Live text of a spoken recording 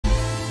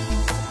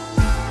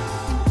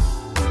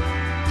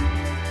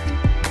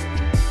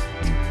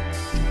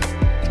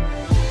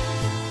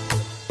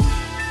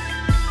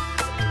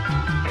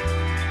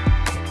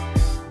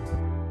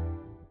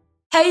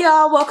Hey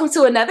y'all, welcome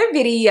to another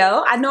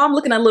video. I know I'm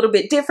looking a little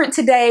bit different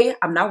today.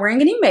 I'm not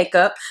wearing any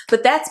makeup,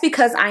 but that's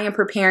because I am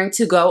preparing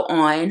to go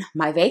on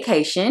my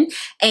vacation,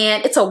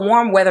 and it's a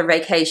warm weather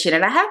vacation.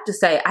 And I have to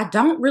say, I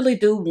don't really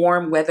do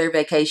warm weather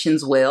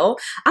vacations well.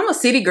 I'm a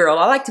city girl.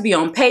 I like to be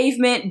on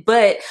pavement,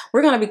 but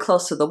we're gonna be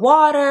close to the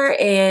water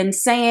and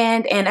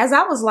sand. And as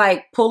I was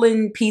like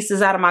pulling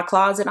pieces out of my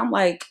closet, I'm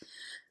like,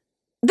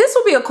 this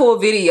will be a cool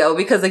video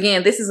because,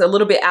 again, this is a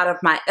little bit out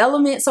of my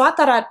element. So I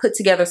thought I'd put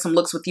together some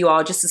looks with you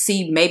all just to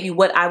see maybe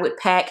what I would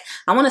pack.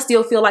 I want to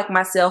still feel like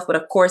myself, but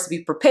of course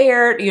be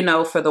prepared, you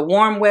know, for the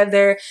warm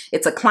weather.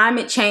 It's a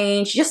climate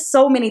change, just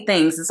so many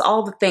things. It's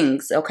all the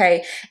things,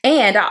 okay?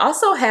 And I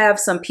also have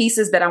some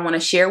pieces that I want to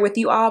share with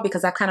you all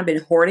because I've kind of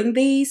been hoarding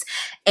these.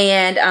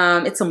 And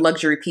it's some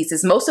luxury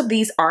pieces. Most of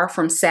these are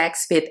from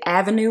Saks Fifth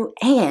Avenue,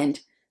 and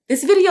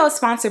this video is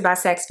sponsored by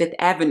Saks Fifth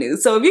Avenue.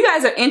 So if you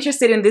guys are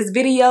interested in this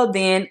video,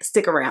 then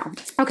stick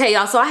around. Okay,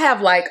 y'all, so I have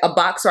like a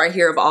box right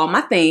here of all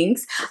my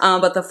things.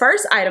 But the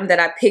first item that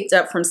I picked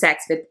up from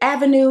Saks Fifth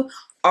Avenue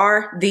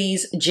are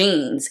these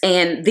jeans,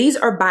 and these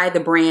are by the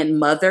brand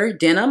Mother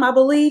Denim, I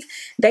believe.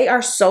 They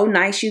are so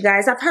nice, you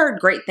guys. I've heard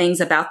great things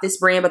about this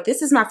brand, but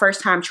this is my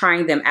first time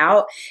trying them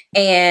out,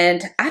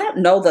 and I don't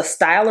know the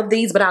style of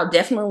these, but I'll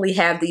definitely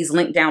have these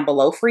linked down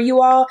below for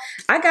you all.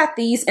 I got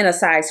these in a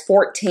size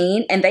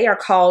 14, and they are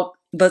called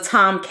the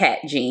Tomcat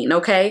jean,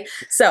 okay?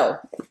 So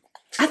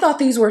I thought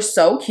these were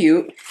so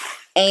cute,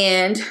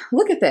 and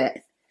look at that.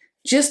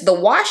 Just the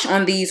wash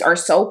on these are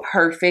so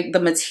perfect. The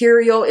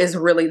material is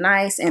really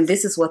nice, and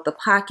this is what the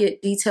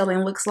pocket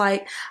detailing looks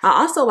like. I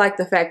also like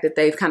the fact that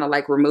they've kind of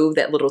like removed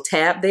that little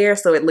tab there,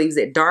 so it leaves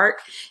it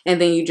dark,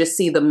 and then you just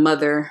see the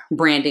Mother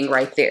branding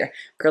right there.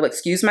 Girl,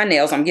 excuse my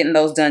nails. I'm getting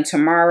those done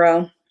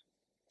tomorrow.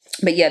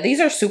 But yeah, these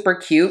are super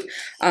cute.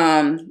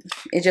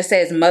 It just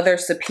says Mother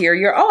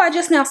Superior. Oh, I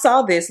just now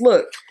saw this.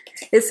 Look,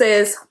 it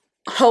says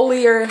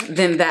Holier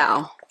Than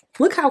Thou.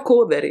 Look how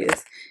cool that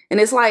is. And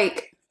it's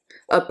like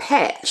a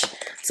patch.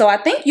 So I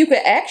think you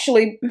could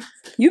actually,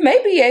 you may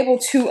be able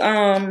to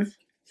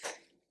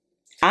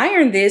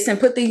iron this and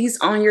put these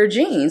on your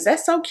jeans.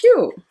 That's so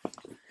cute.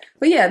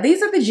 But yeah,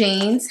 these are the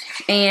jeans,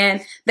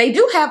 and they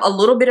do have a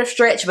little bit of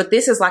stretch, but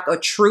this is like a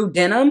true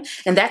denim,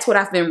 and that's what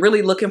I've been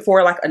really looking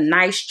for, like a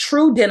nice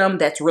true denim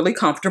that's really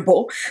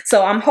comfortable.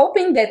 So I'm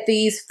hoping that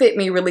these fit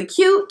me really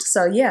cute.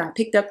 So yeah, I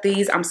picked up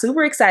these. I'm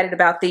super excited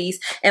about these,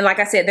 and like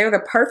I said, they're the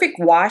perfect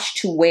wash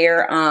to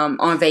wear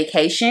on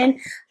vacation.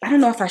 I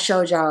don't know if I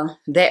showed y'all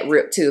that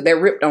rip too. They're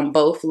ripped on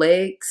both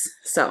legs,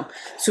 so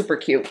super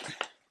cute.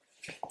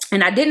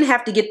 And I didn't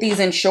have to get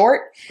these in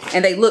short,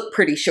 and they look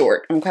pretty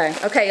short, okay?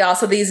 Okay, y'all,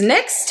 so these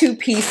next two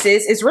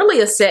pieces is really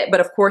a set, but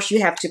of course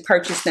you have to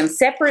purchase them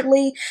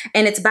separately,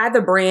 and it's by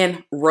the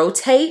brand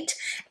Rotate,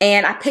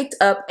 and I picked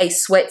up a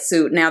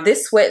sweatsuit. Now,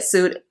 this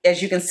sweatsuit,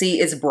 as you can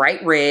see, is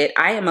bright red.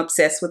 I am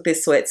obsessed with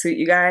this sweatsuit,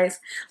 you guys.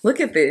 Look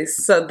at this.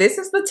 So this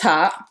is the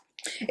top.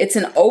 It's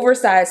an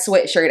oversized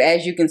sweatshirt,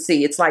 as you can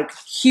see. It's like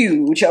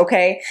huge,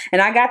 okay?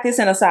 And I got this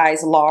in a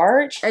size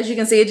large. As you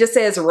can see, it just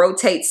says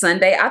Rotate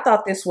Sunday. I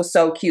thought this was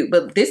so cute,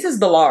 but this is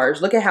the large.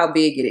 Look at how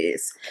big it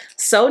is.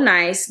 So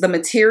nice. The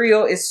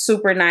material is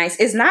super nice.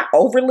 It's not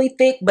overly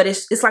thick, but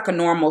it's like a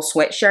normal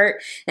sweatshirt,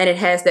 and it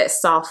has that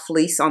soft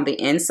fleece on the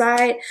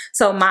inside.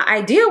 So my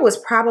idea was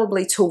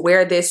probably to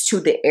wear this to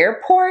the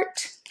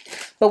airport,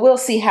 but we'll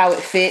see how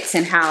it fits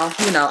and how,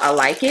 you know, I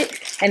like it.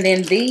 And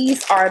then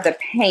these are the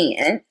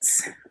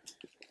pants.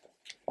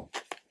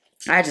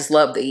 I just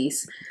love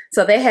these.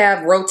 So they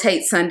have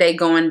Rotate Sunday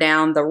going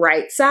down the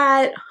right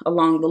side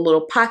along the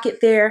little pocket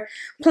there.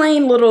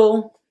 Plain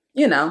little,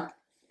 you know,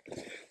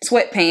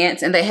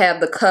 sweatpants, and they have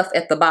the cuff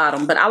at the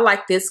bottom. But I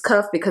like this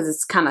cuff because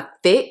it's kind of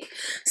thick.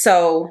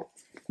 So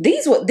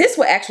this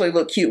would actually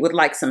look cute with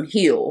like some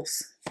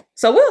heels.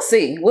 So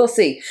we'll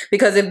see,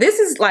 because if this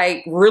is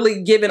like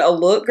really giving a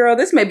look, girl,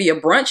 this may be a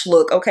brunch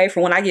look, okay,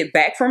 for when I get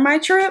back from my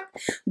trip.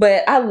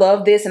 But I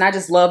love this, and I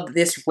just love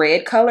this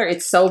red color.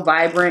 It's so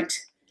vibrant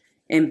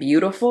and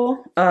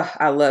beautiful.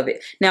 I love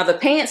it. Now the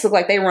pants look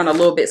like they run a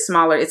little bit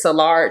smaller. It's a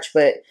large,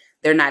 but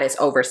they're not as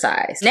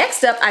oversized.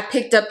 Next up, I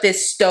picked up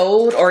this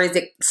stowed, or is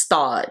it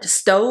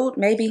stowed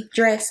maybe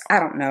dress? I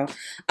don't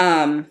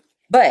know.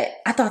 But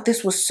I thought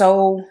this was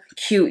so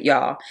cute,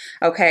 y'all.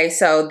 Okay,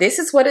 so this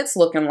is what it's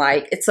looking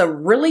like. It's a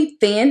really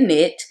thin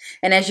knit,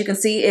 and as you can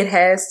see,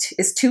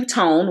 it's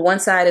two-tone. One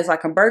side is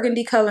like a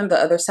burgundy color, and the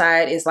other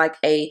side is like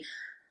a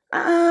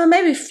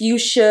maybe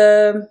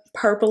fuchsia,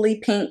 purpley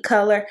pink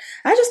color.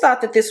 I just thought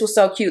that this was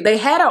so cute. They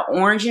had an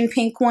orange and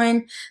pink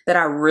one that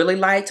I really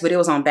liked, but it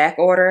was on back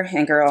order,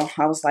 and girl,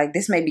 I was like,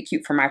 this may be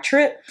cute for my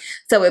trip.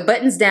 So it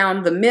buttons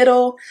down the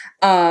middle,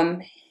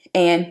 and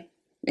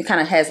it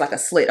kind of has like a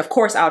slit. Of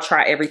course, I'll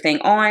try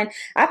everything on.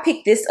 I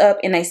picked this up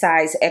in a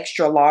size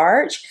extra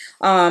large.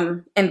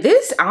 And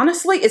this,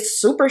 honestly, is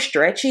super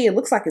stretchy. It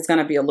looks like it's going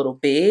to be a little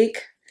big.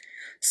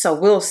 So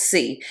we'll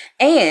see.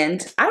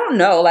 And I don't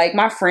know, like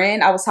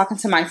I was talking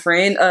to my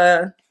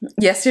friend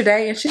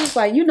yesterday, and she was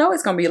like, you know,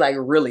 it's going to be like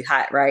really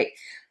hot, right?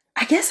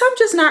 I guess I'm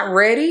just not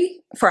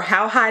ready for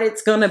how hot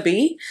it's going to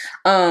be.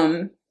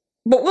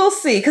 but we'll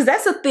see, because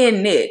that's a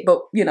thin knit,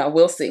 but you know,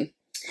 we'll see.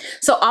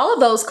 So all of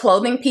those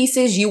clothing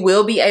pieces you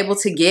will be able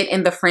to get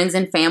in the Friends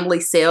and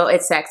Family sale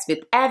at Saks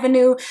Fifth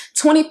Avenue.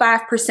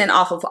 25%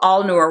 off of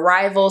all new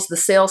arrivals. The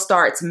sale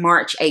starts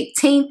March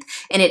 18th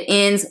and it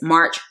ends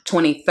March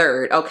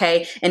 23rd,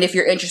 okay? And if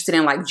you're interested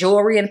in like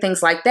jewelry and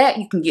things like that,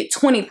 you can get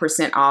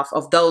 20% off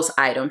of those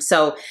items.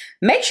 So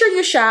make sure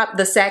you shop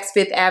the Saks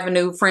Fifth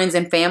Avenue Friends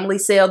and Family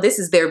sale. This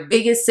is their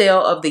biggest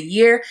sale of the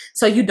year,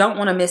 so you don't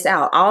want to miss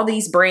out. All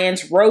these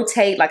brands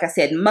rotate, like I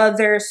said,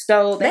 Mother,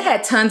 Stowe. They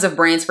had tons of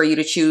brands for you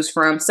to choose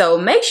from. So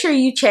make sure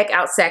you check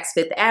out Saks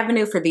Fifth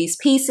Avenue for these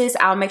pieces.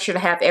 I'll make sure to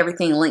have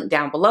everything linked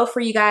down below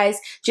for you guys,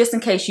 just in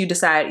case you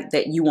decide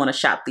that you want to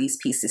shop these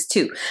pieces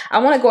too. I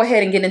want to go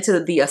ahead and get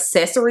into the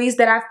accessories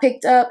that I've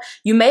picked up.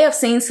 You may have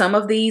seen some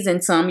of these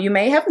and some you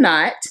may have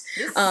not.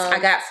 I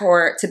got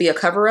for to be a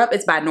cover up.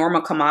 It's by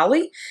Norma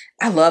Kamali.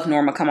 I love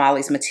Norma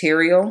Kamali's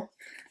material.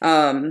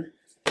 Oh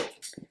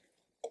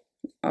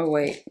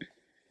wait.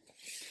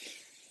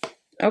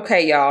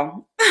 Okay,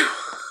 y'all.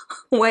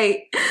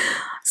 Wait.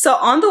 So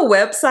on the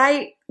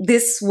website,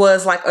 this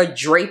was like a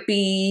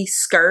drapey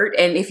skirt.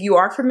 And if you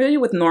are familiar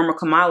with Norma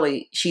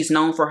Kamali, she's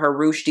known for her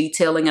ruche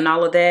detailing and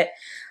all of that.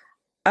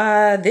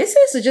 This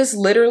is just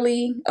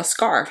literally a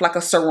scarf, like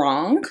a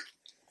sarong.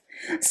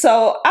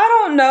 So I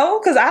don't know,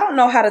 because I don't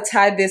know how to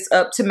tie this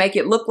up to make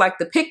it look like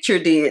the picture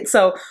did.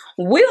 So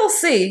we'll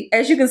see.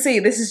 As you can see,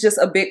 this is just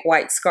a big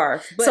white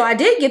scarf. So I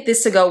did get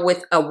this to go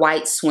with a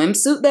white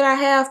swimsuit that I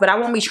have, but I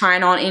won't be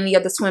trying on any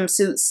of the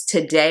swimsuits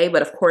today.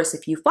 But of course,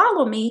 if you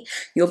follow me,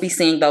 you'll be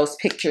seeing those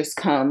pictures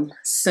come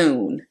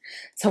soon.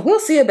 So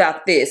we'll see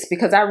about this,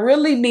 because I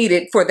really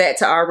needed for that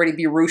to already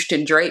be ruched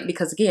and draped,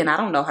 because again, I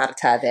don't know how to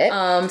tie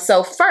that.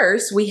 So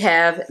first we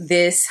have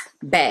this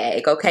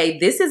bag, okay?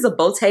 This is a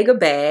Bottega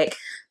bag.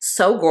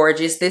 So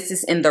gorgeous. This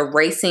is in the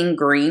racing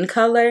green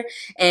color,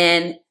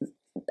 and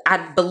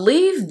I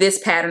believe this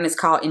pattern is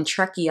called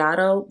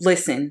Intrecciato.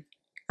 Listen,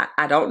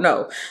 I don't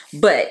know,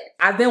 but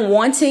I've been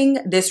wanting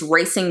this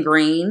racing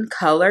green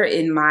color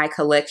in my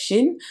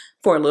collection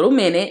for a little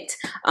minute.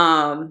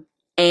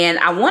 And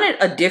I wanted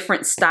a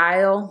different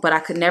style, but I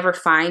could never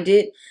find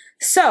it.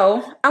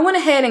 So I went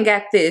ahead and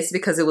got this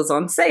because it was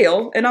on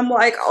sale. And I'm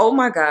like, oh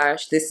my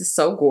gosh, this is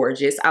so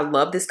gorgeous. I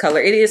love this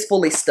color. It is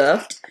fully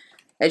stuffed,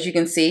 as you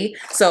can see.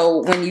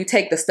 So when you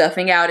take the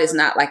stuffing out, it's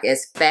not like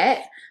as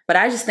fat. But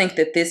I just think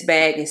that this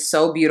bag is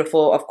so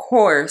beautiful. Of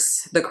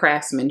course, the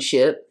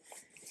craftsmanship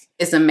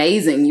is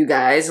amazing, you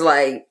guys.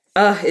 Like,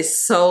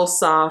 it's so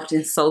soft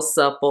and so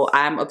supple.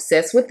 I'm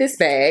obsessed with this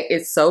bag.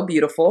 It's so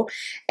beautiful.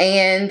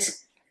 And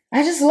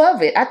I just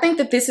love it. I think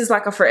that this is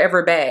like a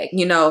forever bag.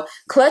 You know,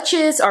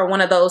 clutches are one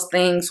of those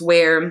things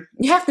where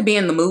you have to be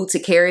in the mood to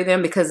carry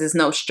them because there's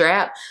no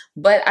strap.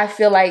 But I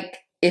feel like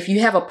if you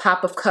have a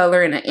pop of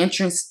color and an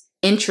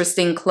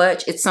interesting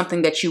clutch, it's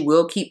something that you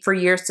will keep for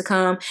years to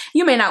come.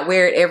 You may not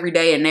wear it every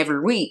day and every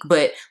week,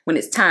 but when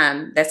it's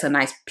time, that's a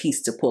nice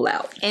piece to pull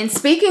out. And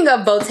speaking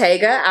of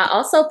Bottega, I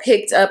also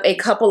picked up a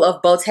couple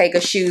of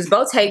Bottega shoes.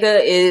 Bottega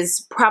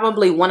is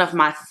probably one of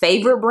my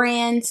favorite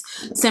brands,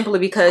 simply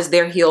because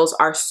their heels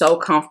are so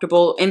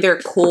comfortable and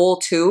they're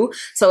cool too.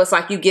 So it's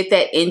like you get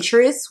that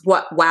interest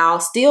while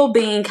still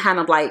being kind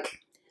of like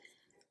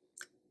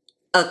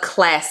a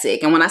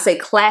classic. And when I say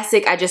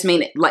classic, I just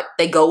mean like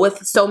they go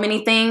with so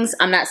many things.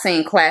 I'm not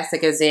saying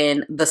classic as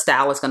in the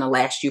style is going to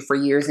last you for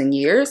years and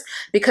years,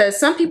 because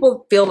some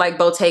people feel like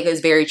Bottega is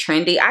very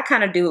trendy. I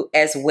kind of do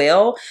as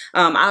well.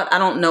 I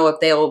don't know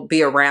if they'll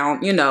be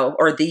around, you know,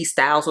 or these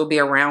styles will be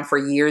around for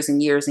years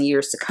and years and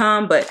years to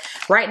come. But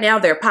right now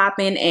they're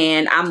popping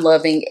and I'm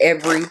loving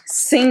every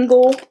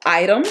single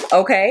item.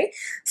 Okay,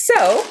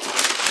 so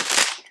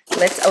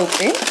let's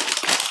open.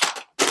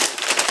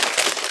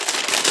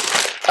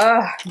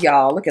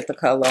 Y'all, look at the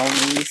color on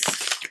these.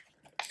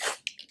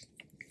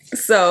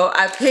 So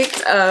I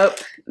picked up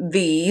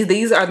these.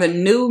 These are the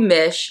new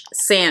mesh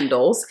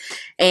sandals,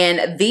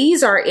 and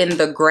these are in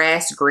the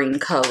grass green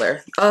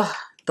color.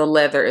 The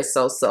leather is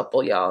so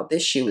supple, y'all.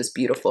 This shoe is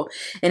beautiful,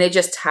 and it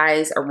just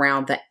ties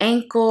around the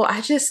ankle.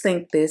 I just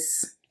think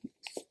this,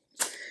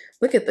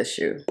 look at the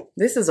shoe.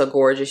 This is a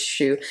gorgeous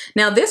shoe.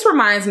 Now, this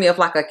reminds me of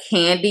like a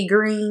candy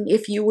green,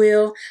 if you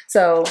will.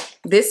 So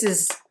this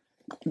is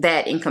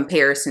that in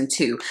comparison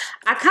to.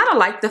 I kind of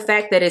like the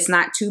fact that it's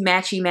not too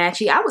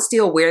matchy-matchy. I would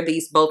still wear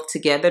these both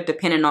together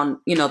depending on,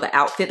 you know, the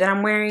outfit that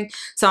I'm wearing.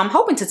 So I'm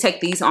hoping to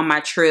take these on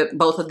my trip,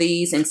 both of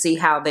these, and see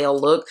how they'll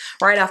look.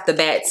 Right off the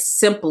bat,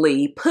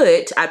 simply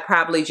put, I'd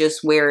probably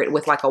just wear it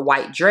with like a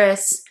white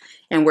dress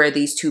and wear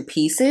these two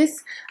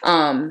pieces.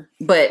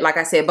 But like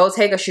I said,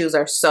 Bottega shoes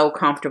are so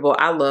comfortable.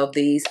 I love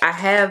these. I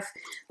have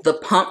the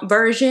pump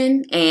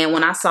version, and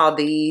when I saw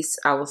these,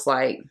 I was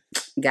like,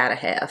 gotta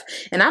have.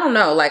 And I don't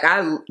know, like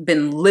I've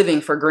been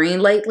living for green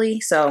lately,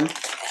 so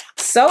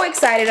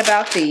excited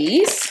about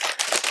these.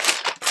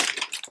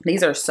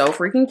 These are so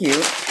freaking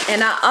cute.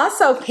 And I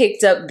also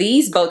picked up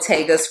these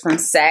Bottegas from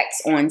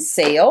Saks on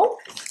sale.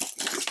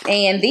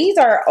 And these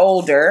are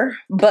older,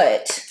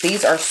 but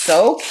these are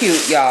so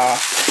cute, y'all.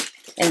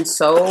 And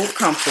so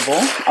comfortable.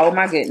 Oh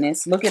my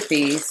goodness, look at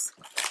these.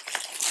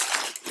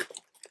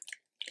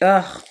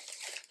 Ugh.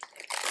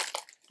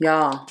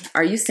 Y'all,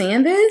 are you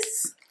seeing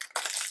this?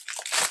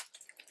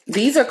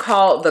 These are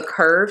called the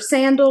curve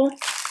sandal.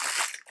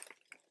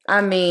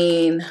 I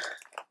mean,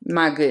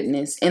 my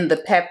goodness. In the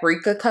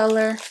paprika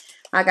color.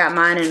 I got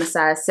mine in a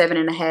size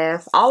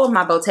 7.5. All of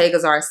my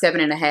Bottegas are a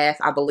 7.5,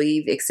 I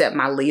believe, except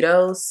my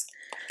Litos.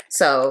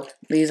 So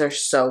these are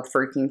so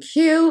freaking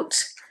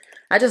cute.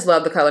 I just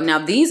love the color. Now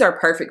these are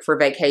perfect for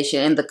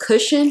vacation, and the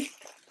cushion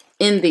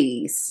in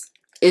these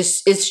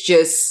it's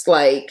just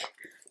like,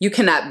 you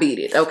cannot beat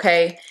it,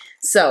 okay?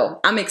 So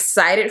I'm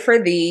excited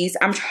for these.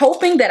 I'm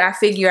hoping that I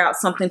figure out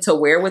something to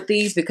wear with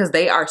these because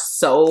they are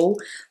so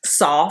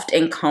soft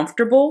and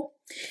comfortable.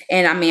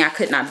 And I mean, I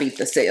could not beat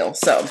the sale.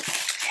 So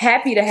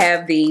happy to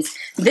have these.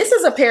 This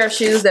is a pair of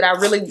shoes that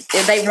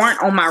they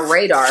weren't on my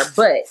radar,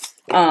 but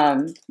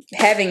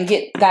having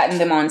gotten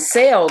them on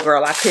sale,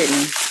 girl, I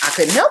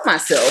couldn't help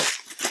myself.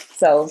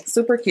 So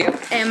super cute.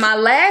 And my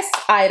last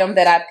item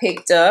that I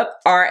picked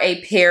up are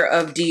a pair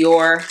of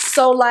Dior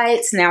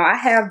Solites. Now I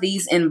have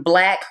these in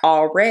black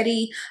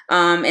already,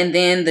 and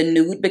then the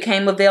nude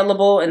became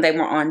available and they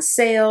were on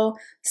sale,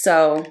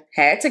 so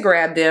had to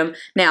grab them.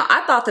 Now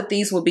I thought that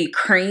these would be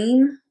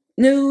cream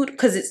nude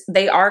because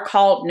they are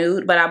called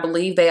nude, but I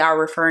believe they are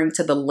referring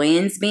to the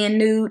lens being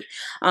nude.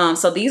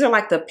 So these are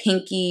like the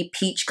pinky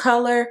peach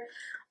color.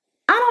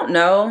 I don't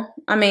know.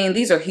 I mean,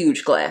 these are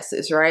huge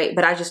glasses, right?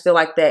 But I just feel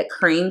like that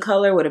cream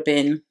color would have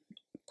been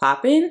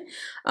popping.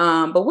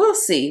 But we'll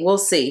see. We'll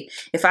see.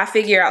 If I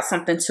figure out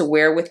something to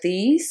wear with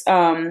these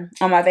on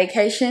my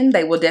vacation,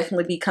 they will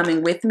definitely be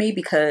coming with me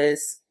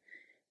because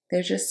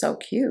they're just so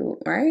cute,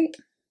 right?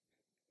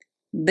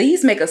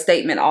 These make a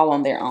statement all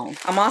on their own.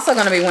 I'm also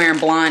going to be wearing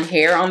blonde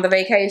hair on the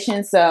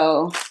vacation.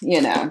 So, you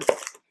know,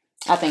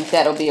 I think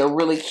that'll be a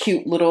really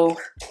cute little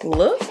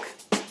look.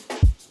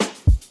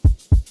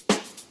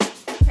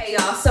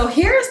 Y'all, so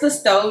here's the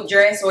stowed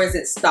dress, or is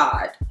it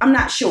stod? I'm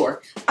not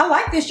sure. I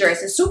like this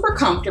dress. It's super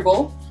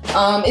comfortable.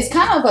 It's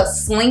kind of a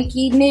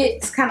slinky knit.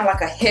 It's kind of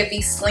like a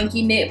heavy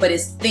slinky knit, but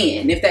it's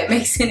thin, if that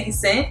makes any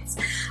sense.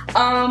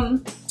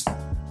 I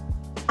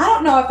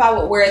don't know if I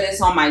would wear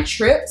this on my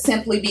trip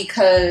simply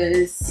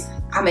because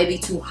I may be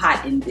too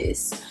hot in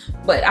this.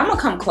 But I'm gonna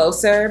come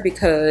closer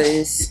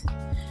because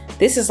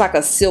this is like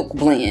a silk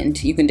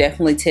blend. You can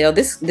definitely tell.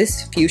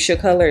 This fuchsia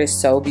color is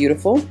so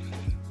beautiful.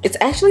 It's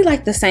actually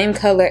like the same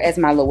color as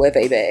my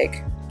Loewe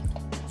bag.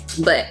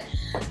 But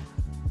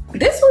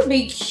this would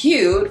be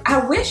cute.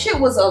 I wish it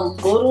was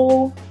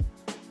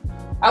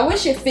I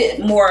wish it fit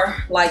more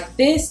like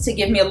this to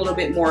give me a little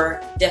bit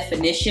more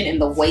definition in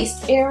the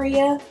waist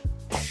area.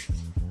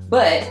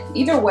 But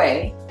either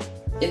way,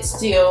 it's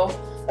still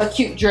a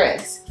cute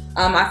dress.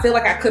 I feel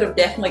like I could have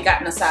definitely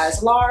gotten a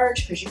size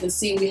large because you can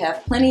see we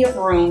have plenty of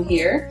room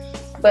here.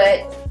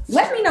 But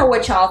let me know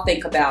what y'all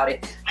think about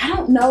it. I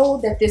don't know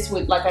that this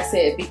would, like I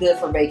said, be good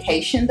for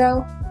vacation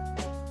though,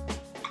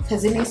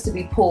 because it needs to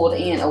be pulled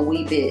in a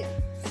wee bit.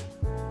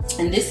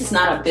 And this is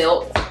not a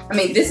belt. I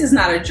mean, this is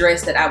not a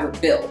dress that I would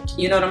build.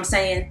 You know what I'm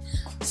saying?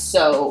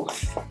 So,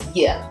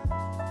 yeah.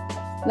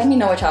 Let me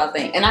know what y'all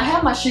think. And I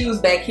have my shoes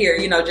back here,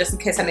 you know, just in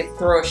case I need to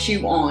throw a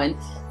shoe on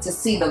to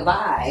see the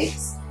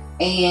vibes.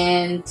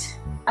 And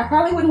I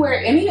probably wouldn't wear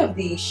any of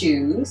these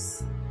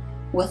shoes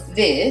with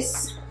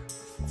this.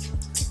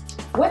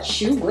 What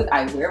shoe would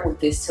I wear with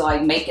this to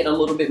like make it a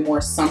little bit more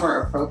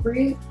summer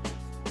appropriate?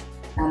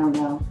 I don't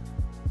know.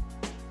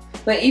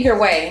 But either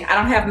way, I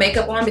don't have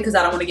makeup on because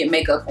I don't want to get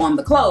makeup on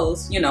the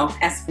clothes, you know,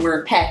 as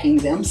we're packing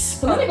them.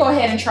 So let me go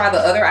ahead and try the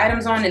other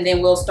items on and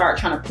then we'll start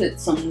trying to put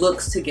some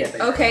looks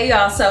together. Okay,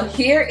 y'all, so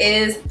here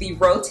is the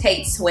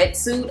Rotate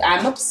sweatsuit.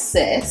 I'm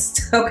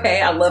obsessed.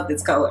 Okay, I love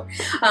this color.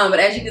 But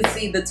as you can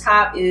see, the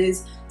top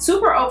is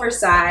super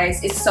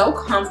oversized. It's so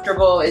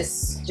comfortable.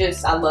 It's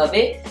just, I love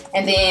it.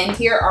 And then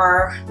here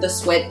are the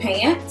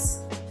sweatpants.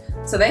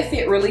 So they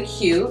fit really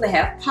cute. They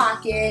have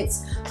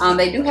pockets.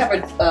 They do have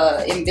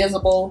a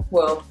invisible,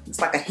 well,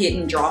 it's like a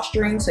hidden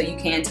drawstring, so you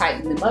can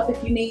tighten them up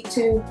if you need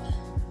to.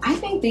 I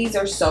think these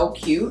are so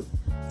cute.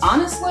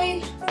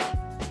 Honestly,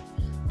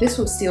 this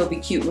would still be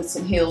cute with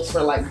some heels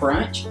for like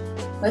brunch.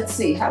 Let's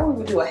see, how would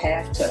we do a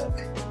half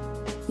tuck?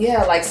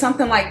 Yeah, like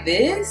something like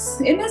this.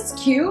 Isn't this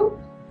cute?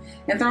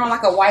 And throw on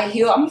like a white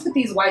heel. I'm gonna put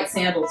these white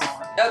sandals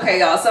on. Okay,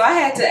 y'all, so I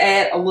had to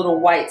add a little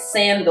white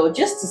sandal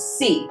just to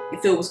see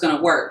if it was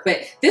gonna work.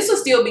 But this would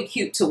still be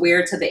cute to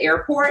wear to the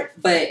airport.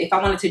 But if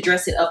I wanted to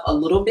dress it up a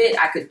little bit,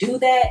 I could do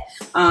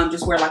that.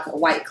 Just wear like a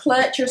white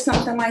clutch or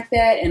something like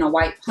that and a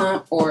white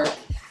pump or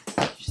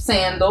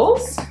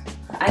sandals.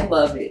 I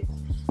love it.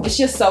 It's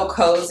just so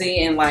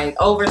cozy and like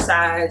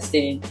oversized,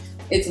 and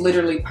it's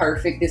literally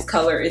perfect. This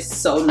color is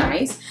so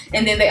nice.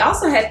 And then they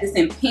also had this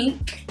in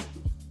pink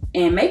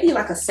and maybe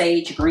like a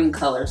sage green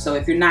color. So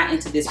if you're not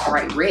into this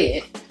bright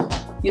red,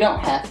 you don't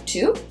have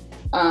to.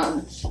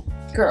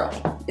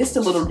 Girl, it's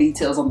the little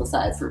details on the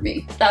side for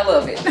me. I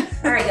love it.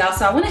 All right, y'all,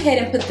 so I went ahead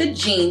and put the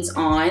jeans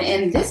on,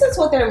 and this is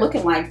what they're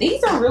looking like.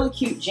 These are really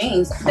cute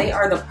jeans. They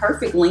are the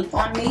perfect length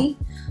on me.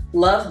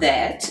 Love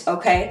that,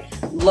 okay?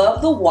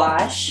 Love the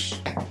wash.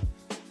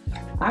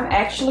 I'm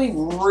actually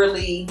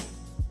really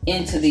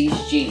into these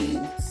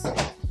jeans.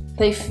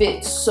 They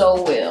fit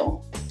so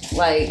well.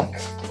 Like,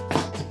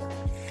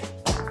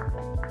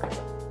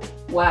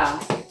 wow.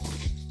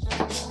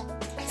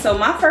 So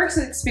my first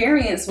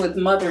experience with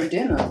mother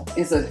denim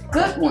is a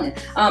good one.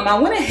 I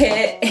went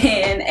ahead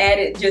and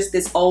added just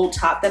this old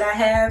top that I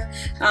have,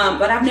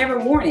 but I've never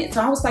worn it.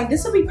 So I was like,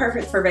 this would be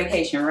perfect for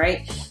vacation,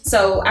 right?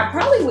 So I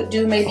probably would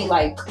do maybe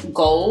like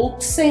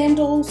gold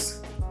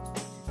sandals,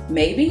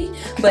 maybe,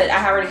 but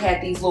I already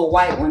had these little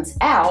white ones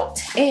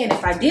out. And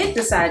if I did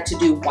decide to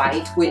do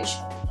white, which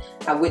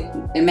I would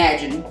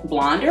imagine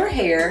blonder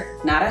hair,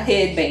 not a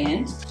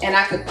headband, and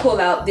I could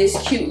pull out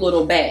this cute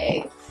little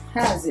bag.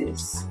 How's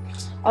this?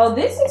 Oh,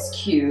 this is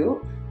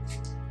cute,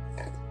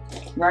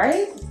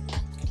 right?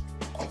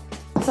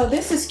 So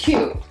this is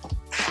cute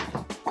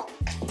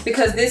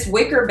because this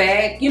wicker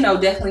bag, you know,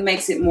 definitely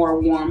makes it more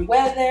warm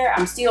weather.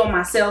 I'm still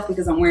myself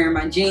because I'm wearing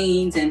my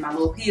jeans and my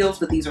little heels,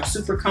 but these are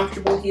super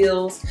comfortable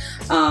heels.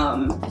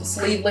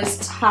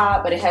 Sleeveless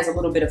top, but it has a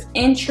little bit of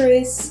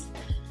interest.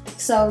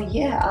 So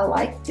yeah, I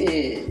like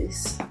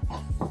this.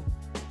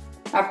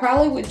 I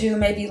probably would do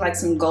maybe like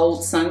some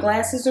gold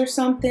sunglasses or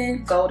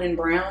something, golden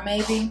brown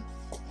maybe.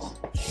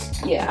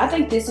 Yeah, I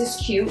think this is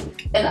cute.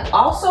 And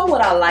also what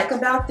I like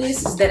about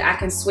this is that I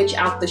can switch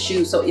out the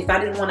shoes. So if I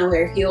didn't want to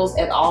wear heels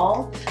at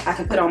all, I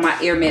can put on my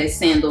Hermes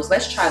sandals.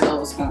 Let's try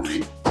those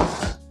on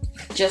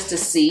just to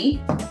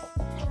see,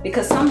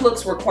 because some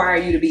looks require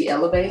you to be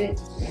elevated.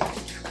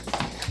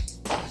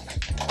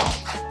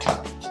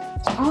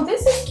 Oh,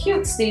 this is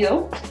cute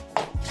still.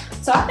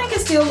 So I think it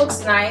still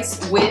looks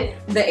nice with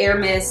the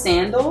Hermes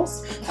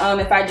sandals.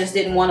 If I just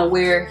didn't want to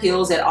wear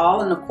heels at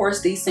all. And of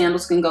course, these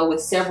sandals can go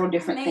with several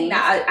different things.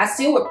 Now, I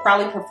still would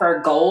probably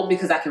prefer gold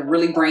because I can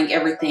really bring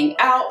everything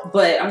out,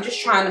 but I'm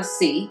just trying to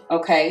see,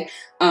 okay?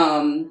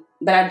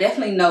 But I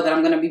definitely know that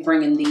I'm going to be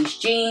bringing these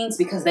jeans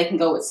because they can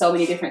go with so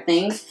many different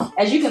things.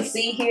 As you can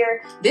see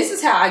here, this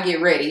is how I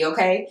get ready,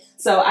 okay?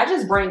 So I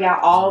just bring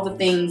out all the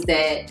things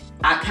that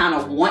I kind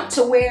of want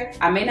to wear.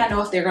 I may not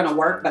know if they're going to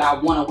work, but I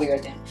want to wear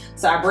them.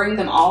 So I bring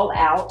them all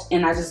out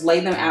and I just lay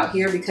them out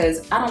here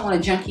because I don't want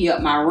to junkie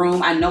up my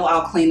room. I know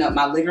I'll clean up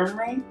my living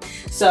room.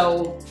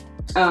 So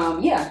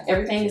yeah,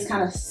 everything is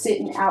kind of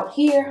sitting out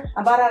here.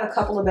 I bought out a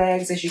couple of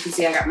bags. As you can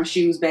see, I got my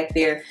shoes back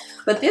there,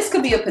 but this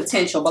could be a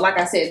potential. But like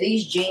I said,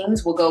 these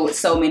jeans will go with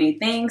so many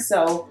things.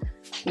 So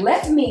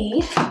let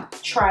me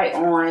try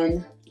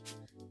on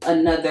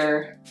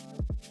another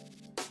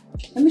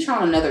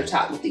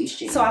top with these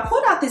jeans. So I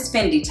pulled out this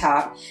Fendi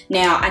top.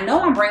 Now I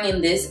know I'm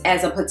bringing this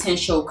as a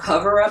potential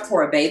cover up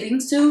for a bathing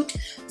suit.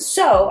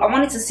 So I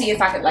wanted to see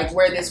if I could like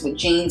wear this with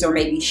jeans or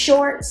maybe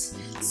shorts.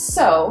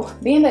 So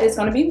being that it's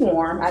gonna be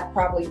warm, I'd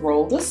probably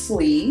roll the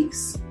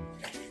sleeves,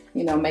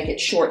 you know, make it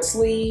short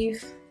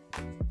sleeve.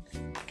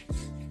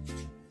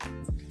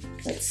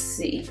 Let's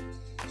see,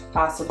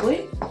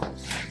 possibly.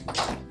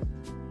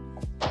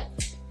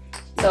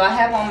 So I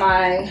have on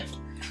my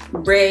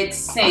red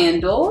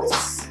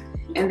sandals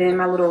and then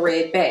my little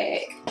red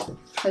bag.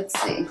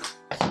 Let's see.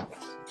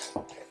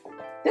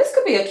 This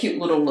could be a cute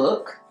little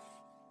look.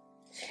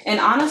 And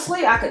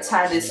honestly, I could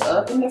tie this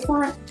up in the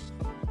front.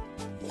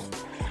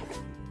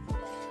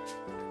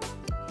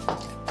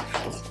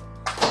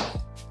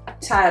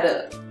 Tie it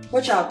up.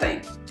 What y'all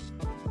think?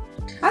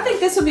 I think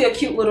this would be a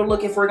cute little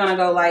look if we're gonna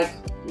go like,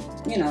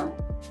 you know,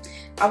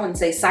 I wouldn't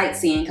say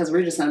sightseeing because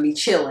we're just gonna be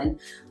chilling,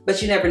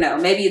 but you never know.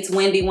 Maybe it's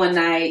windy one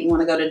night, you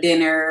wanna go to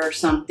dinner or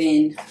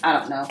something, I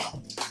don't know.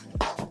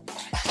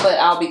 But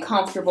I'll be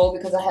comfortable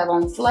because I have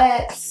on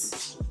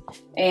flats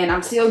and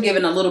I'm still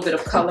giving a little bit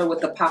of color with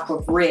the pop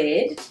of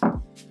red,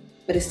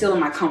 but it's still in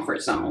my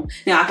comfort zone.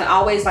 Now I can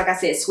always, like I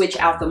said, switch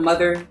out the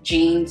mother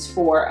jeans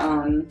for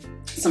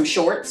some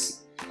shorts.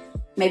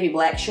 Maybe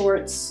black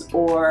shorts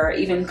or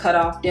even cut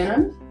off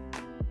denim,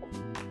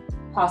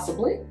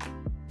 possibly.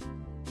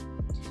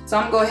 So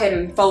I'm gonna go ahead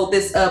and fold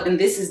this up, and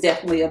this is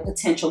definitely a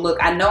potential look.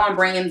 I know I'm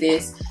bringing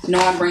this, know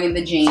I'm bringing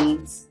the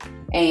jeans,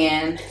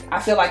 and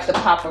I feel like the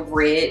pop of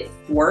red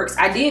works.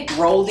 I did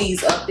roll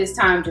these up this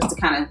time just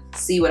to kind of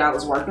see what I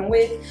was working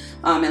with.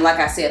 And like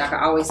I said, I can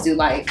always do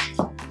like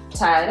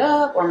tie it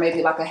up or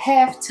maybe like a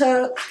half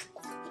tuck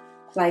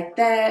like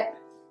that.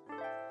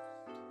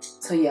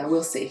 So yeah,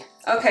 we'll see.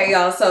 Okay,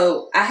 y'all,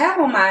 so I have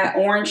on my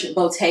orange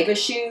Bottega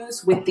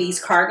shoes with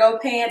these cargo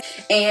pants,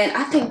 and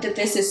I think that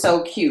this is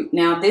so cute.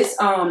 Now this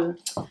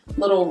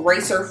little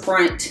racer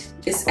front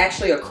is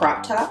actually a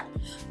crop top.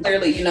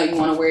 Literally, you know, you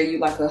want to wear you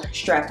like a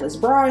strapless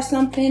bra or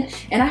something.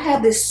 And I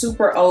have this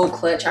super old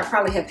clutch. I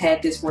probably have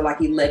had this for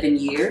like 11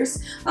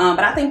 years. But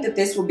I think that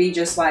this would be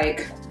just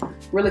like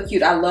really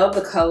cute. I love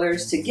the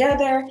colors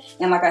together.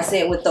 And like I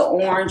said, with the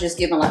orange, just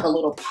giving like a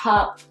little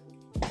pop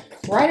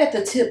right at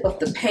the tip of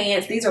the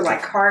pants. These are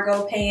like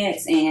cargo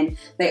pants and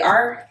they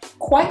are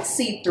quite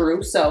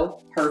see-through,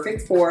 so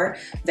perfect for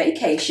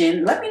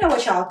vacation. Let me know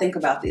what y'all think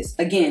about this.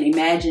 Again,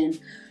 imagine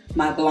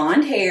my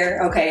blonde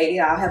hair, okay?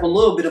 I'll have a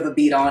little bit of a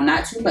beat on,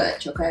 not too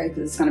much, okay?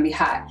 Because it's gonna be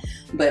hot.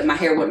 But my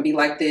hair wouldn't be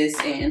like this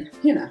and,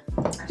 you know,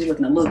 I'd be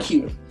looking a little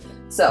cute.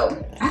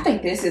 So I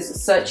think this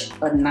is such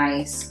a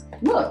nice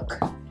look.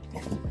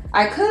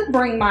 I could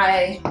bring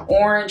my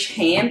orange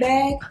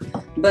handbag,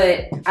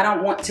 but I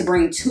don't want to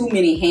bring too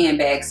many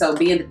handbags. So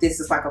being that this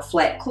is like a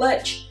flat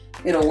clutch,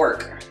 it'll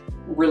work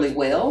really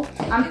well.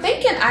 I'm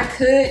thinking I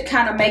could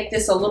kind of make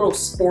this a little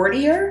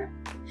sportier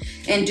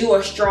and do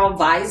a straw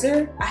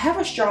visor. I have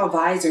a straw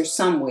visor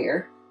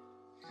somewhere.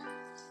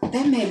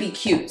 That may be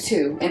cute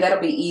too, and that'll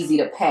be easy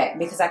to pack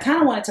because I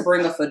kind of wanted to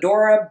bring a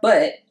fedora,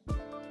 but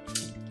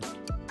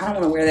I don't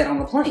want to wear that on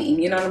the plane,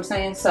 you know what I'm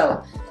saying?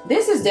 So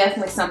this is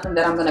definitely something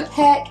that I'm going to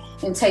pack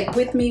and take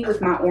with me with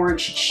my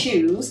orange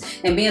shoes.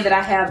 And being that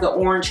I have the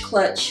orange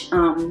clutch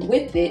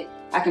with it,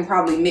 I can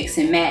probably mix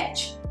and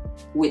match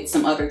with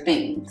some other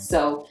things.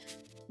 So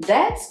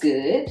that's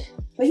good.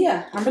 But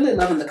yeah, I'm really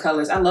loving the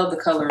colors. I love the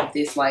color of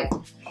this like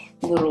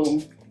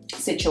little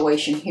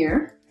situation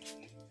here.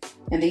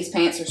 And these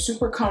pants are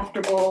super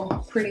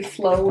comfortable, pretty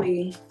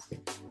floaty.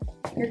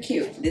 They're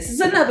cute. This is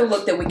another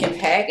look that we can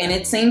pack, and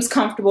it seems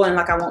comfortable and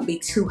like I won't be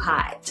too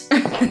hot.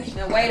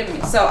 Now wait a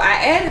minute. So I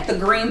added the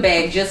green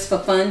bag just for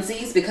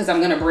funsies because I'm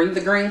gonna bring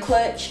the green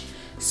clutch.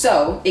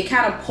 So it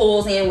kind of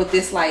pulls in with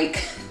this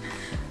like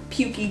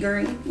pukey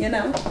green, you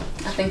know?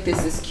 I think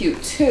this is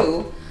cute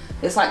too.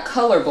 It's like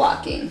color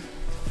blocking.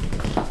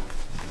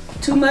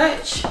 Too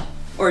much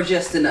or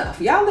just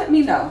enough? Y'all let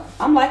me know.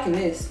 I'm liking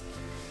this.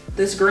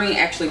 This green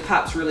actually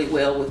pops really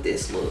well with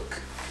this look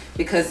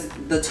because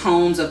the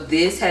tones of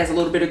this has a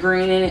little bit of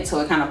green in it, so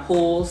it kind of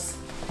pulls.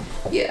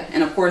 Yeah,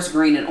 and of course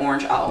green and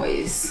orange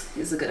always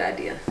is a good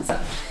idea. So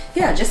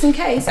yeah, just in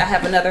case I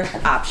have another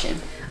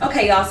option.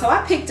 Okay y'all, so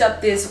I picked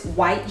up this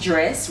white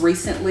dress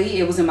recently.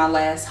 It was in my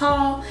last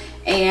haul,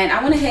 and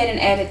I went ahead and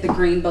added the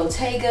green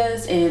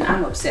Bottegas, and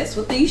I'm obsessed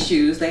with these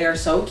shoes. They are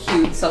so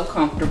cute, so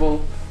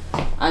comfortable.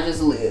 I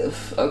just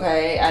live,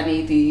 okay? I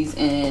need these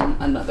in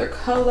another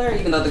color,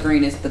 even though the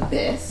green is the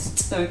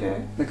best,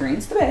 okay? The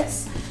green's the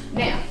best.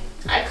 Now,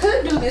 I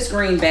could do this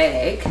green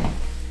bag,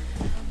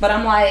 but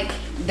I'm like,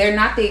 they're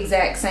not the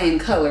exact same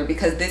color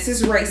because this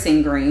is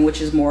racing green,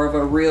 which is more of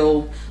a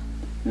real,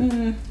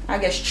 I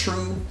guess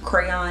true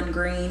crayon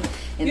green.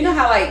 And you know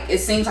how like, it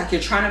seems like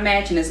you're trying to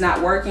match and it's not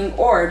working,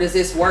 or does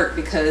this work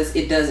because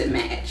it doesn't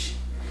match?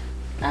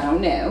 I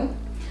don't know.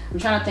 I'm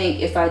trying to think,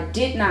 if I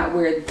did not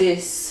wear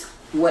this,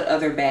 what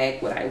other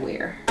bag would I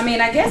wear? I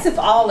mean, I guess if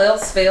all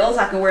else fails,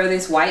 I can wear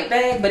this white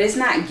bag, but it's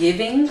not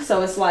giving,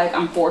 so it's like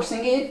I'm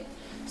forcing it.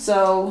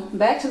 So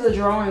back to the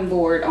drawing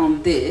board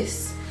on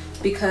this,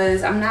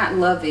 because I'm not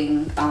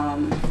loving,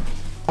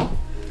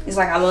 it's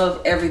like I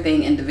love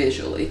everything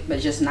individually, but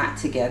just not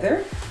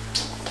together.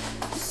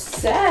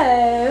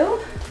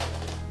 So,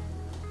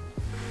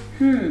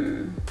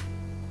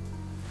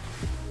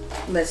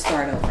 let's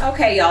start over.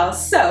 Okay y'all,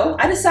 so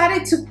I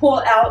decided to pull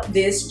out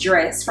this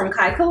dress from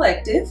Kai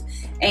Collective,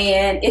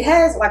 and it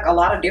has like a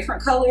lot of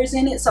different colors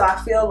in it, so I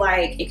feel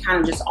like it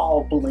kind of just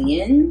all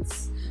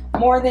blends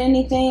more than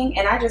anything.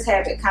 And I just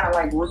have it kind of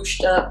like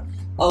ruched up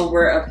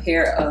over a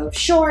pair of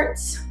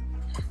shorts.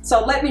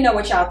 So let me know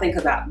what y'all think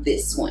about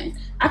this one.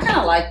 I kind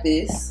of like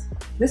this.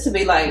 This would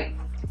be like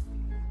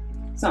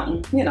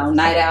something, you know,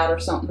 night out or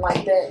something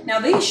like that. Now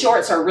these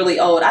shorts are really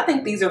old. I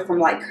think these are from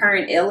like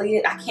Current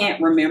Elliott. I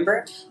can't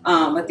remember,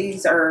 but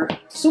these are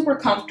super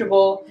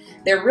comfortable.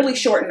 They're really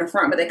short in the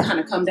front, but they kind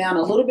of come down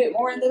a little bit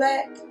more in the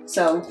back.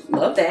 So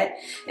love that.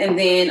 And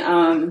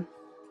then,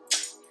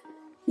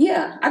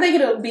 yeah, I think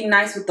it'll be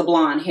nice with the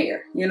blonde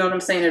hair. You know what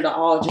I'm saying? It'll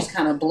all just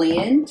kind of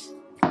blend.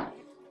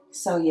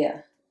 So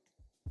yeah,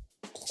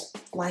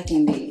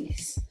 liking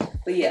these.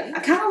 But yeah, I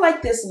kind of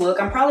like this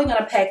look. I'm probably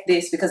gonna pack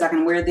this because I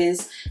can wear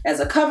this as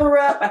a cover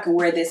up. I can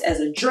wear this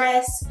as a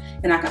dress,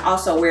 and I can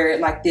also wear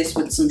it like this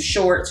with some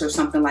shorts or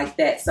something like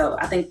that. So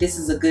I think this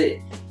is a good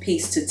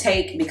piece to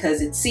take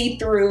because it's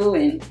see-through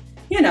and,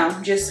 you know,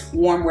 just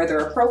warm weather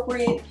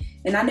appropriate.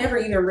 And I never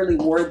even really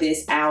wore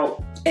this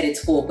out at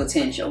its full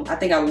potential. I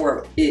think I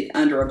wore it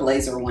under a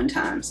blazer one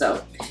time.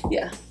 So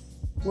yeah,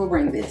 we'll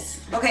bring this.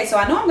 Okay, so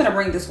I know I'm gonna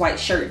bring this white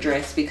shirt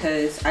dress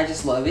because I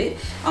just love it.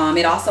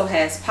 It also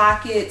has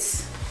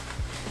pockets,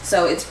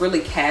 so it's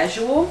really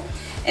casual.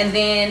 And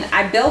then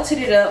I belted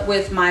it up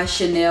with my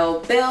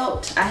Chanel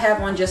belt. I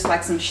have on just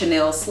like some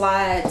Chanel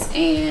slides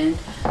and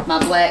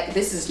my black,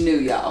 this is new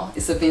y'all.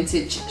 It's a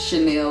vintage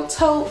Chanel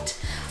tote.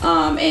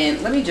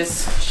 And let me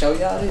just show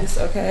y'all this,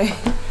 okay?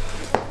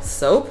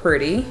 So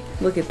pretty.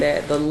 Look at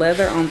that. The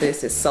leather on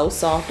this is so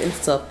soft and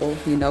supple.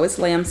 You know it's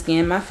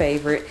lambskin, my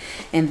favorite.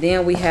 And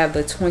then we have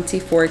the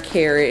 24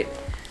 karat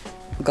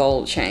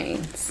gold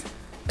chains.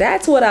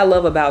 That's what I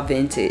love about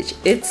vintage.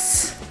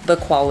 It's the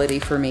quality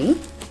for me.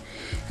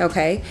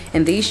 Okay,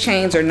 and these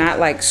chains are not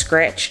like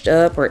scratched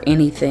up or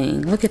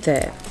anything. Look at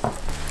that.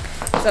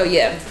 So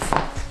yeah,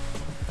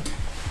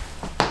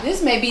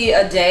 this may be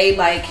a day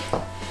like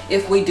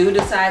if we do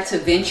decide to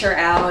venture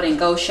out and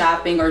go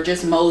shopping or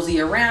just mosey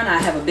around, I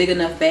have a big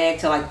enough bag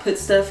to like put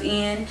stuff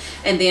in,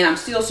 and then I'm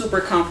still super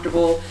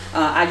comfortable.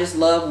 I just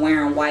love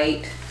wearing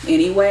white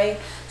anyway,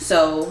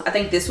 so I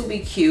think this would be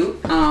cute.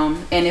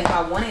 And if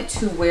I wanted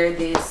to wear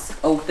this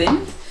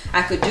open,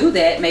 I could do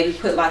that. Maybe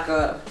put like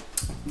a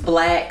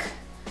black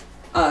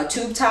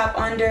tube top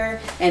under,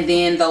 and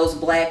then those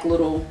black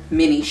little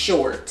mini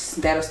shorts.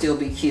 That'll still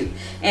be cute.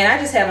 And I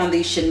just have on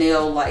these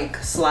Chanel like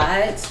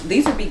slides.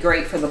 These would be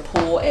great for the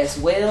pool as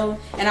well.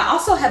 And I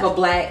also have a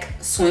black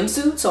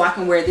swimsuit, so I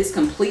can wear this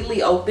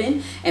completely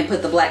open and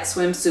put the black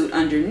swimsuit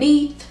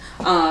underneath,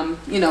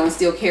 you know, and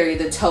still carry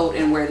the tote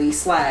and wear these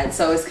slides.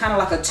 So it's kind of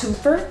like a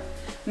twofer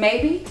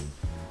maybe.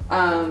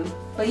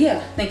 But yeah,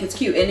 I think it's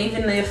cute. And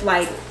even if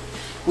like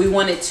we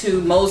wanted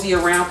to mosey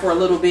around for a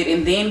little bit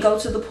and then go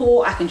to the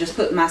pool, I can just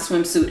put my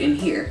swimsuit in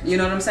here. You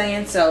know what I'm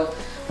saying? So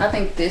I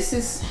think this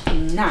is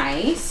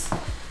nice.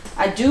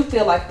 I do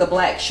feel like the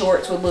black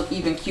shorts would look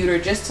even cuter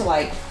just to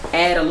like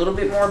add a little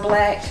bit more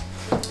black.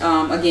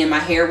 Again, my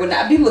hair would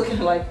not be looking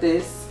like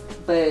this,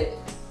 but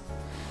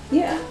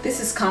yeah, this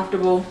is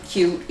comfortable,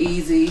 cute,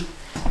 easy.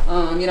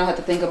 You don't have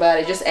to think about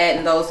it. Just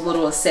adding those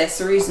little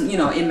accessories, you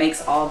know, it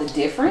makes all the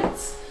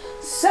difference.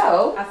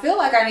 So I feel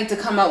like I need to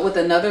come up with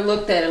another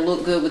look that'll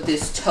look good with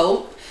this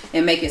tote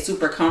and make it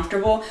super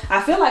comfortable.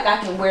 I feel like I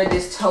can wear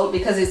this tote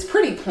because it's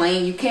pretty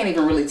plain. You can't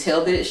even really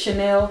tell that it's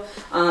Chanel.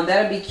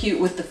 That'll be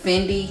cute with the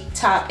Fendi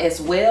top as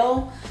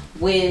well,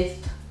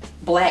 with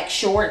black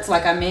shorts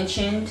like I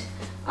mentioned.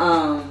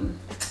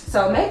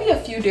 So maybe a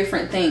few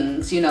different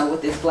things, you know,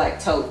 with this black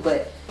tote,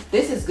 but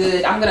this is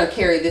good. I'm gonna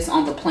carry this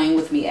on the plane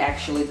with me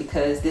actually,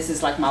 because this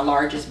is like my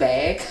largest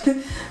bag.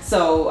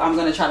 So I'm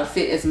gonna try to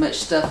fit as much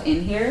stuff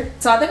in here.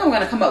 So I think I'm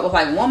gonna come up with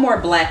like one more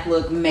black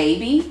look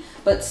maybe.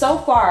 But so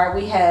far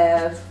we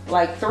have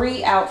like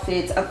 3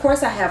 outfits. Of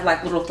course I have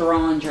like little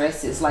throw-on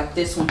dresses like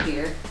this one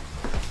here.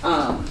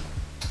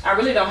 I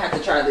really don't have to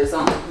try this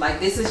on. Like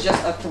this is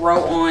just a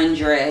throw-on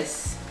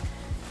dress.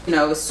 You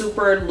know, it's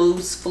super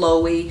loose,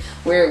 flowy.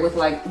 Wear it with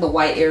like the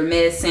white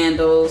Hermes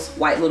sandals,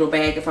 white little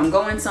bag if I'm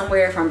going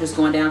somewhere, if I'm just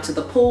going down to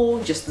the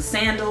pool, just the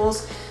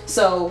sandals.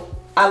 So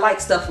I like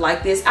stuff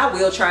like this. I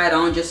will try it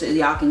on just so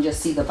y'all can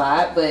just see the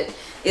vibe, but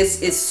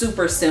it's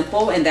super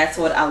simple, and that's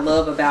what I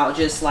love about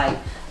just like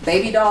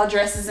baby doll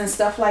dresses and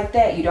stuff like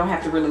that. You don't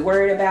have to really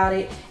worry about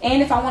it.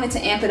 And if I wanted to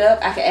amp it up,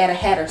 I could add a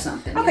hat or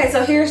something. Okay,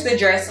 so here's the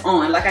dress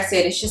on. Like I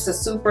said, it's just a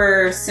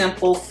super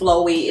simple,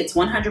 flowy. It's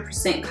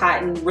 100%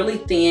 cotton, really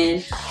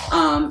thin.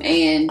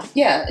 And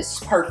yeah, it's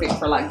perfect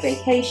for like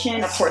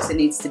vacation. Of course, it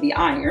needs to be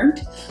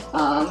ironed,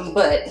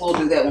 but we'll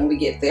do that when we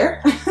get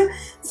there.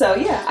 So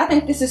yeah, I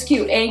think this is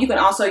cute. And you can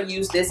also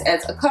use this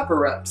as a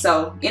cover up.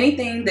 So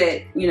anything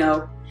that, you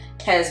know,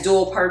 has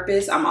dual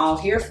purpose, I'm all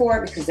here for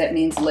it, because that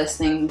means less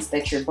things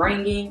that you're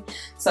bringing.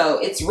 So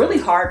it's really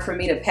hard for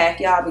me to pack,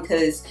 y'all,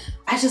 because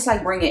I just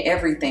like bringing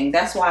everything.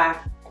 That's why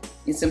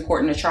it's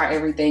important to try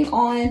everything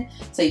on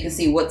so you can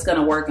see what's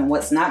gonna work and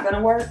what's not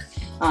gonna work.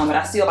 But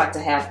I still like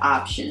to have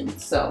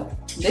options. So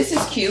this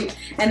is cute.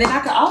 And then I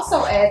could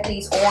also add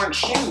these orange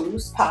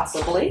shoes,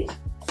 possibly.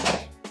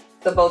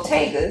 The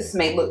Bottegas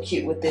may look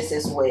cute with this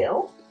as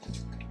well.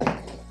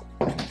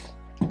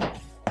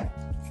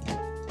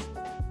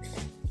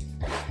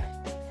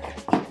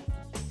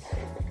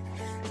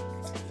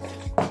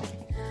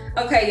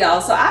 Okay, y'all,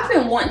 so I've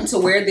been wanting to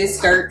wear this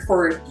skirt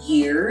for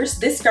years.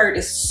 This skirt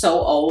is so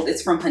old.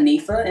 It's from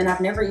Hanifa, and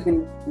I've never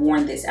even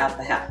worn this out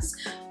the house.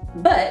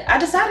 But I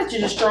decided to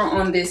just throw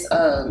on this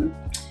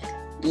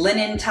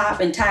linen top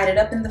and tied it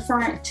up in the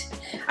front.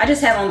 I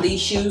just have on these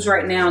shoes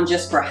right now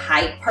just for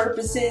height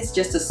purposes,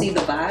 just to see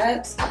the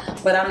vibes,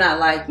 but I'm not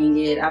liking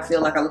it. I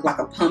feel like I look like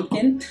a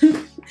pumpkin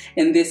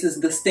and this is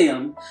the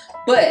stem.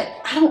 But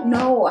I don't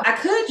know, I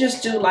could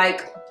just do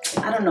like,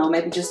 I don't know,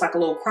 maybe just like a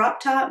little crop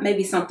top,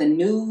 maybe something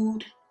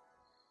nude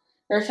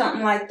or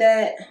something like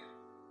that.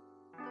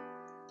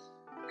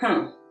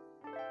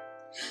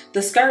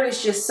 The skirt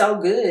is just so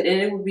good,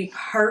 and it would be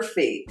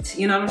perfect.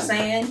 You know what I'm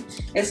saying?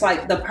 It's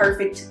like the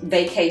perfect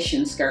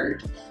vacation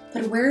skirt.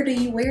 But where do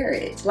you wear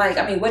it? Like,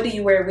 I mean, what do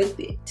you wear with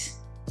it?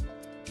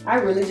 I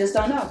really just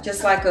don't know.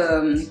 Just like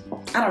I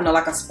don't know,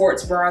 like a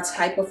sports bra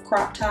type of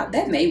crop top.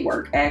 That may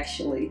work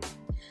actually.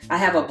 I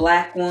have a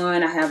black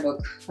one, I have a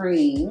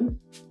cream.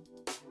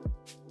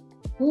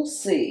 We'll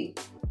see.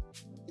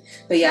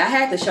 But yeah, I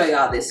had to show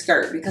y'all this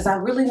skirt because I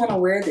really want to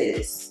wear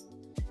this.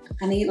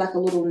 I need like a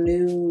little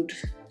nude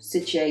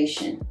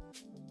situation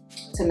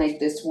to make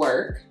this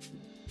work.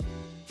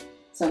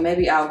 So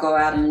maybe I'll go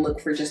out and look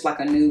for just like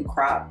a nude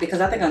crop,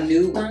 because I think a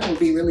nude one would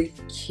be really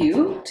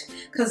cute.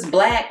 Because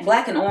black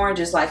and orange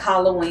is like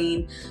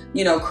Halloween.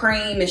 You know,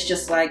 cream is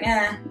just like,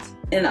 eh.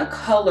 And a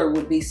color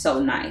would be so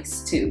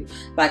nice too.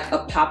 Like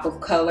a pop of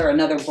color,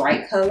 another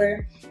bright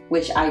color,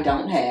 which I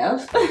don't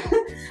have.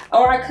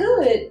 Or I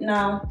could,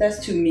 no, that's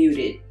too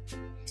muted.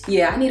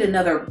 Yeah, I need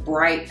another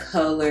bright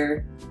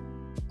color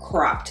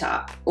crop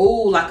top. Oh,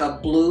 like a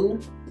blue,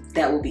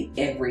 that would be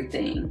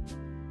everything.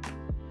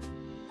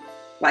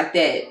 Like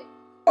that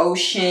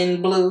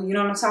ocean blue, you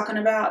know what I'm talking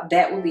about?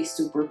 That would be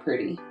super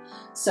pretty.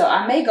 So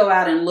I may go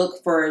out and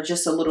look for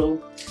just a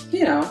little,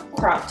 you know,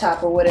 crop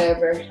top or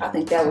whatever. I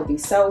think that would be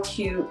so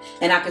cute.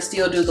 And I could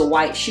still do the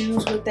white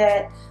shoes with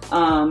that.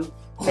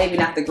 Maybe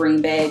not the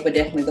green bag, but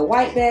definitely the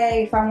white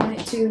bag if I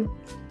wanted to.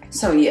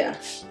 So yeah,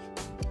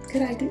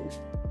 good idea.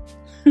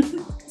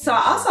 So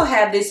I also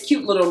have this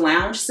cute little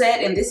lounge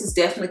set, and this is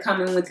definitely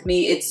coming with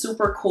me. It's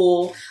super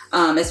cool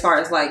as far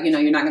as like, you know,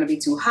 you're not gonna be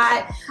too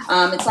hot.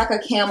 It's like a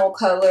camel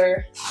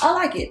color. I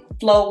like it,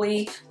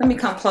 flowy. Let me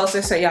come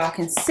closer so y'all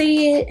can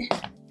see it.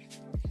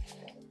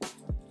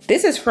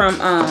 This is from,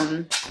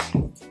 I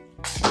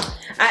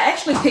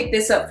actually picked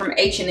this up from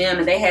H&M,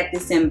 and they had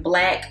this in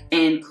black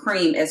and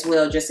cream as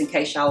well, just in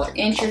case y'all are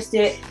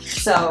interested.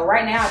 So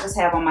right now I just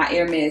have on my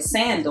Hermes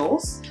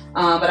sandals,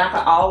 but I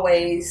could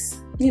always,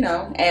 you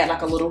know, add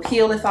like a little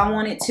heel if I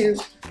wanted to.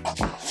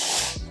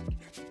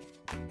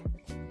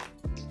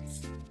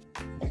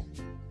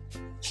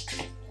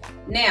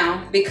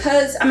 Now,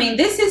 because, I mean,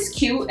 this is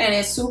cute and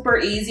it's super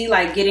easy,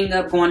 like getting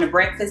up, going to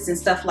breakfast and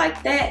stuff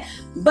like that.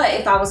 But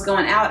if I was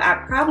going out,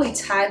 I'd probably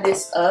tie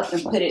this up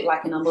and put it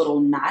like in a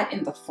little knot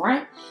in the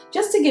front,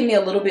 just to give me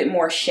a little bit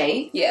more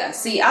shape. Yeah,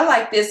 see, I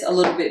like this a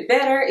little bit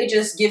better. It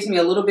just gives me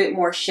a little bit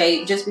more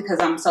shape just because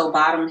I'm so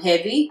bottom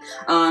heavy.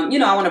 You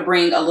know, I want to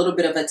bring a little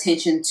bit of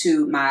attention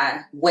to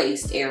my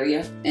waist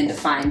area and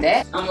define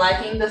that. I'm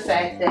liking the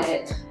fact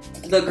that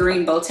the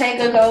green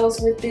Bottega goes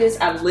with this.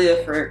 I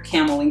live for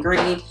camel and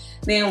green.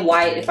 Then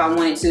white if I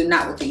wanted to,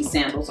 not with these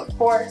sandals, of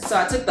course. So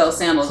I took those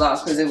sandals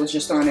off because it was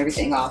just throwing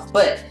everything off.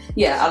 But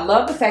yeah, I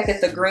love the fact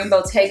that the green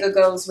Bottega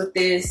goes with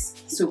this.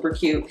 Super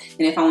cute.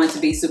 And if I want to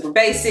be super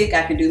basic,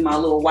 I can do my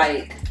little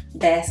white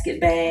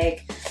basket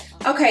bag.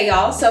 Okay,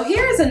 y'all, so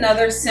here is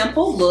another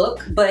simple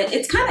look, but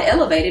it's kind of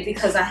elevated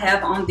because I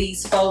have on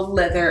these faux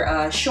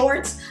leather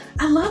shorts.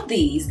 I love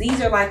these.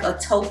 These are like a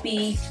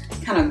taupey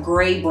kind of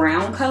gray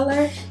brown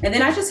color. And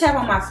then I just have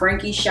on my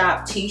Frankie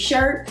Shop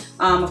t-shirt.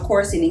 Of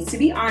course, it needs to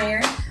be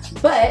ironed,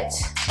 but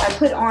I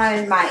put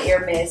on my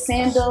Hermes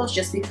sandals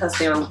just because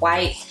they're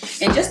white.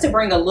 And just to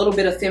bring a little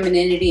bit of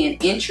femininity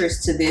and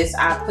interest to this,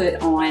 I put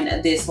on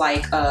this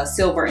like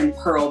silver and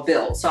pearl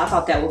belt. So I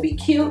thought that would be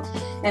cute.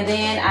 And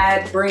then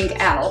I bring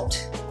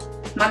out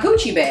my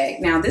Gucci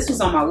bag. Now this was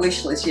on my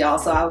wish list, y'all,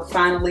 so I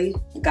finally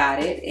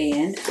got it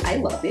and I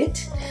love it.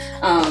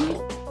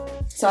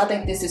 So I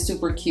think this is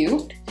super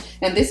cute.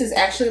 And this is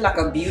actually like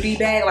a beauty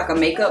bag, like a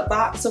makeup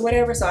box or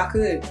whatever, so I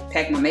could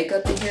pack my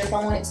makeup in here if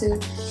I wanted to.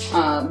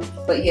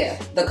 But yeah,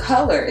 the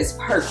color is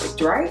perfect,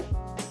 right?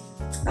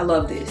 I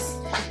love this.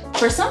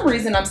 For some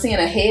reason, I'm seeing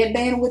a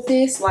headband with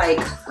this, like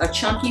a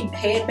chunky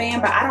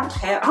headband, but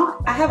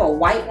I have a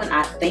white one,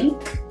 I think.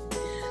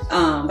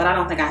 But I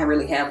don't think I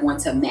really have one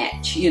to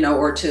match, you know,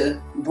 or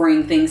to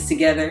bring things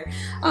together.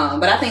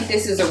 But I think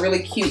this is a really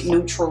cute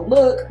neutral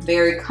look,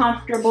 very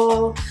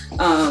comfortable.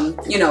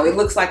 You know, it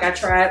looks like I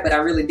tried, but I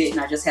really didn't.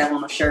 I just have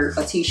on a shirt,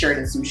 a t-shirt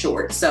and some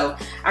shorts. So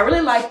I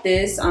really like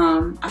this.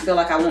 I feel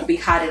like I won't be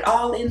hot at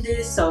all in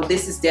this. So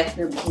this is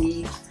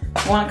definitely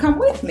want to come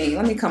with me.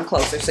 Let me come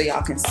closer so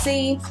y'all can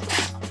see.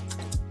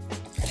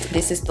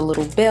 This is the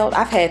little belt.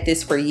 I've had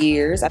this for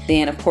years.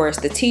 Then of course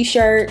the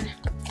t-shirt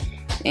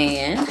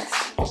and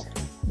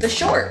the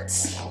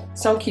shorts.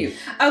 So cute.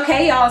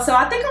 Okay, y'all, so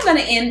I think I'm gonna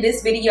end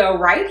this video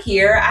right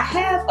here. I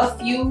have a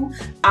few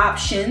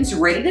options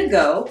ready to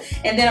go.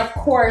 And then of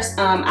course,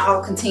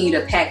 I'll continue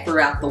to pack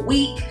throughout the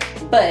week,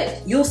 but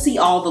you'll see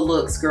all the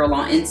looks, girl,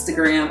 on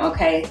Instagram,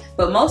 okay?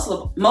 But most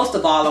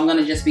of all, I'm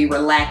gonna just be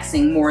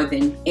relaxing more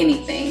than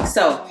anything.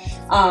 So,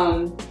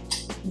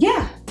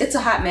 yeah, it's a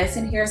hot mess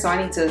in here, so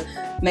I need to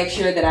make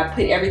sure that I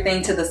put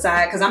everything to the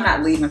side because I'm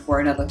not leaving for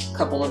another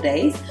couple of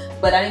days,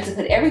 but I need to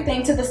put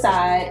everything to the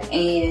side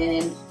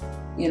and,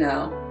 you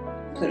know,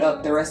 put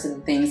up the rest of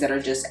the things that are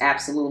just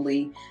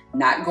absolutely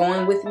not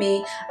going with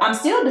me. I'm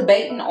still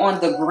debating on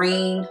the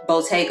green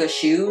Bottega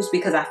shoes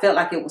because I felt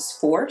like it was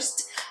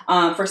forced.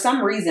 For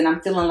some reason,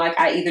 I'm feeling like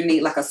I either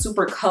need like a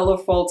super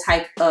colorful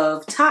type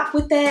of top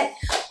with that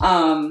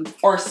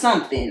or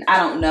something, I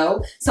don't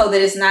know, so that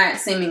it's not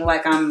seeming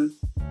like I'm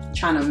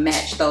trying to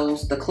match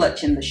the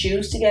clutch and the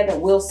shoes together.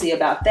 We'll see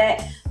about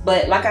that.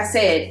 But like I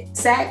said,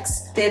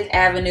 Saks Fifth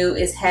Avenue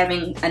is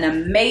having an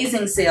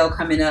amazing sale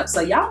coming up.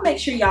 So y'all make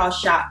sure y'all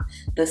shop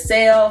the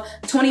sale.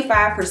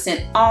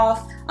 25%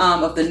 off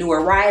of the new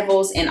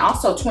arrivals and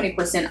also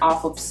 20%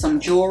 off of some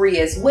jewelry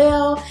as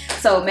well.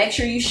 So make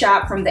sure you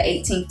shop from the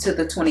 18th to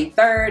the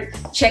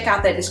 23rd. Check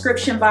out that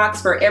description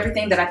box for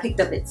everything that I picked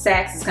up at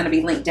Saks. It's going to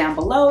be linked down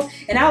below.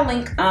 And I'll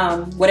link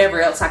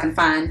whatever else I can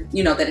find,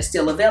 you know, that is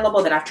still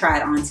available that I've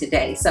tried on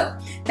today. So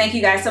thank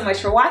you guys so much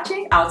for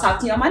watching. I'll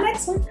talk to you on my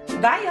next one.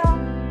 Bye,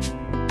 y'all.